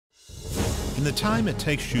In the time it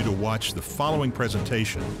takes you to watch the following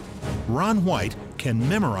presentation, Ron White can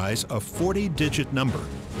memorize a 40-digit number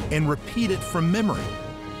and repeat it from memory,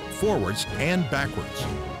 forwards and backwards.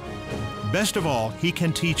 Best of all, he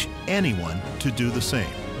can teach anyone to do the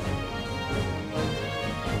same.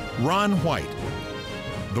 Ron White,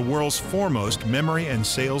 the world's foremost memory and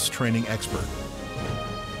sales training expert.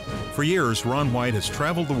 For years, Ron White has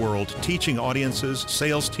traveled the world teaching audiences,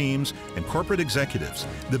 sales teams, and corporate executives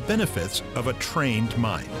the benefits of a trained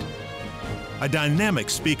mind. A dynamic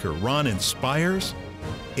speaker, Ron inspires,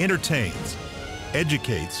 entertains,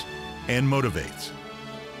 educates, and motivates.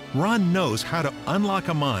 Ron knows how to unlock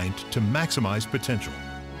a mind to maximize potential.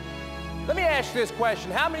 Let me ask you this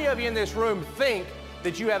question. How many of you in this room think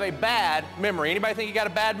that you have a bad memory? Anybody think you got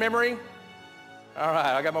a bad memory? All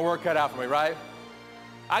right, I got my work cut out for me, right?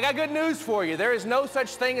 I got good news for you. There is no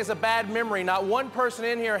such thing as a bad memory. Not one person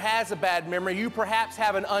in here has a bad memory. You perhaps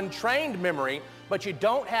have an untrained memory, but you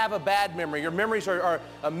don't have a bad memory. Your memories are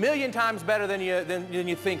a million times better than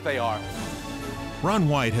you think they are. Ron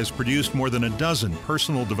White has produced more than a dozen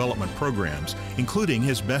personal development programs, including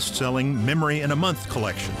his best-selling Memory in a Month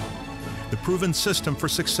collection, The Proven System for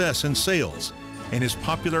Success in Sales, and his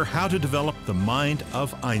popular How to Develop the Mind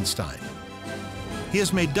of Einstein. He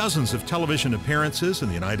has made dozens of television appearances in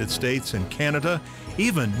the United States and Canada,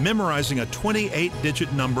 even memorizing a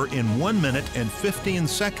 28-digit number in 1 minute and 15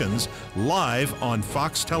 seconds live on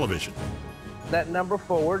Fox Television. That number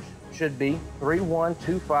forward should be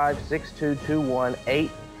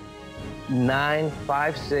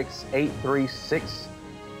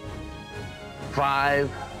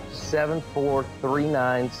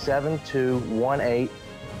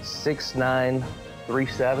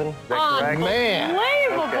Is that correct? Man.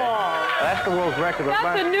 Unbelievable. Okay. That's the world's record.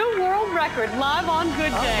 That's a new world record, live on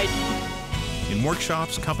Good Day. In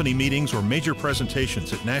workshops, company meetings, or major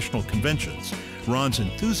presentations at national conventions, Ron's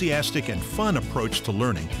enthusiastic and fun approach to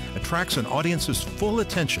learning attracts an audience's full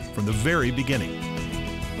attention from the very beginning.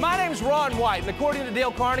 My name's Ron White, and according to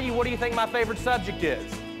Dale Carnegie, what do you think my favorite subject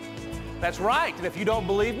is? That's right, and if you don't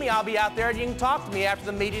believe me, I'll be out there and you can talk to me after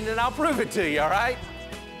the meeting and I'll prove it to you, all right?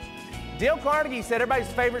 Dale Carnegie said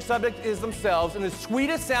everybody's favorite subject is themselves, and the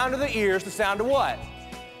sweetest sound of the ear is the sound of what?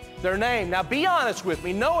 Their name. Now be honest with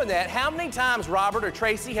me, knowing that, how many times, Robert or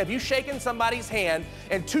Tracy, have you shaken somebody's hand,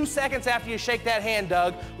 and 2 seconds after you shake that hand,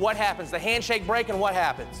 Doug, what happens? The handshake break, and what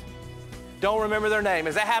happens? Don't remember their name.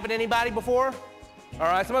 Has that happened to anybody before? All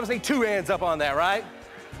right, some of us need 2 hands up on that, right?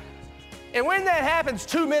 And when that happens,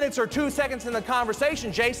 2 minutes or 2 seconds in the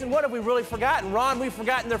conversation, Jason, what have we really forgotten? Ron, we've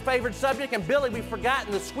forgotten their favorite subject, and Billy, we've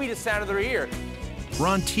forgotten the sweetest sound of their ear.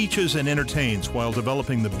 Ron teaches and entertains while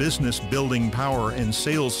developing the business-building power and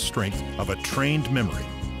sales strength of a trained memory.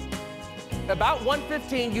 About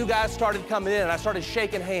 1:15, you guys started coming in, and I started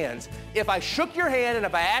shaking hands. If I shook your hand and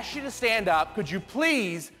if I asked you to stand up, could you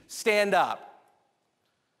please stand up?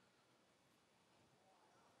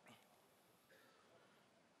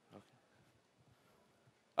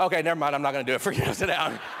 Okay, never mind, I'm not gonna do it. Forget it, sit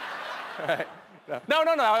down. All right. No,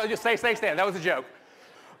 just stay stand. That was a joke.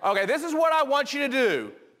 Okay, this is what I want you to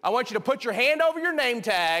do. I want you to put your hand over your name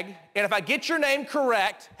tag, and if I get your name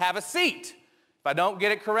correct, have a seat. If I don't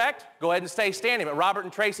get it correct, go ahead and stay standing. But Robert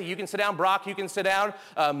and Tracy, you can sit down. Brock, you can sit down.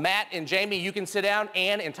 Matt and Jamie, you can sit down.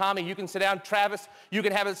 Ann and Tommy, you can sit down. Travis, you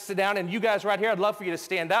can have a sit down. And you guys right here, I'd love for you to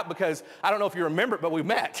stand up because I don't know if you remember it, but we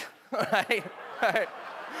met. All right?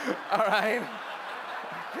 All right?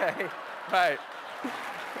 Okay, right.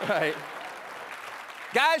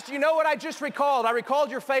 Guys, do you know what I just recalled? I recalled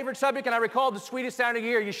your favorite subject, and I recalled the sweetest sound of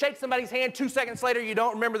your ear. You shake somebody's hand, 2 seconds later, you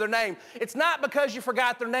don't remember their name. It's not because you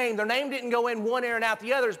forgot their name. Their name didn't go in one ear and out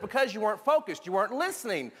the other. It's because you weren't focused. You weren't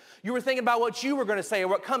listening. You were thinking about what you were going to say or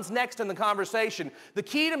what comes next in the conversation. The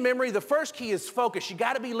key to memory, the first key is focus. You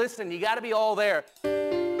got to be listening. You got to be all there.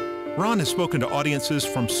 Ron has spoken to audiences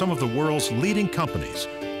from some of the world's leading companies,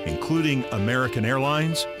 including American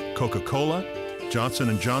Airlines, Coca-Cola,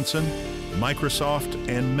 Johnson & Johnson, Microsoft,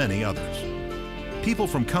 and many others. People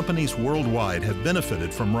from companies worldwide have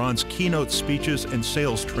benefited from Ron's keynote speeches and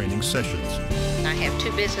sales training sessions. I have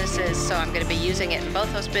 2 businesses, so I'm going to be using it in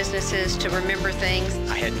both those businesses to remember things.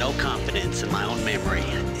 I had no confidence in my own memory,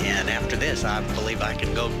 and after this, I believe I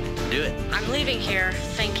can go do it. I'm leaving here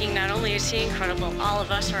thinking not only is he incredible, all of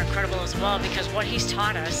us are incredible as well, because what he's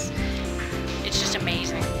taught us, it's just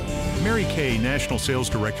amazing. Mary Kay National Sales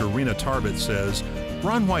Director Rena Tarbett says,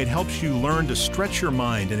 Ron White helps you learn to stretch your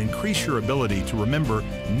mind and increase your ability to remember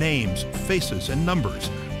names, faces, and numbers,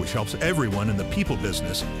 which helps everyone in the people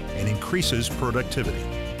business and increases productivity.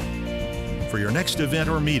 For your next event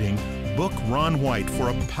or meeting, book Ron White for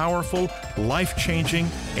a powerful, life-changing,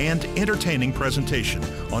 and entertaining presentation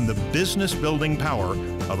on the business-building power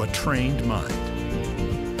of a trained mind.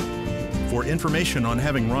 For information on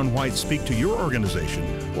having Ron White speak to your organization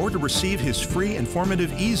or to receive his free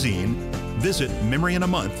informative e-zine, visit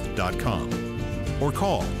memoryamonth.com or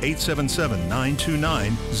call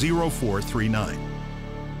 877-929-0439.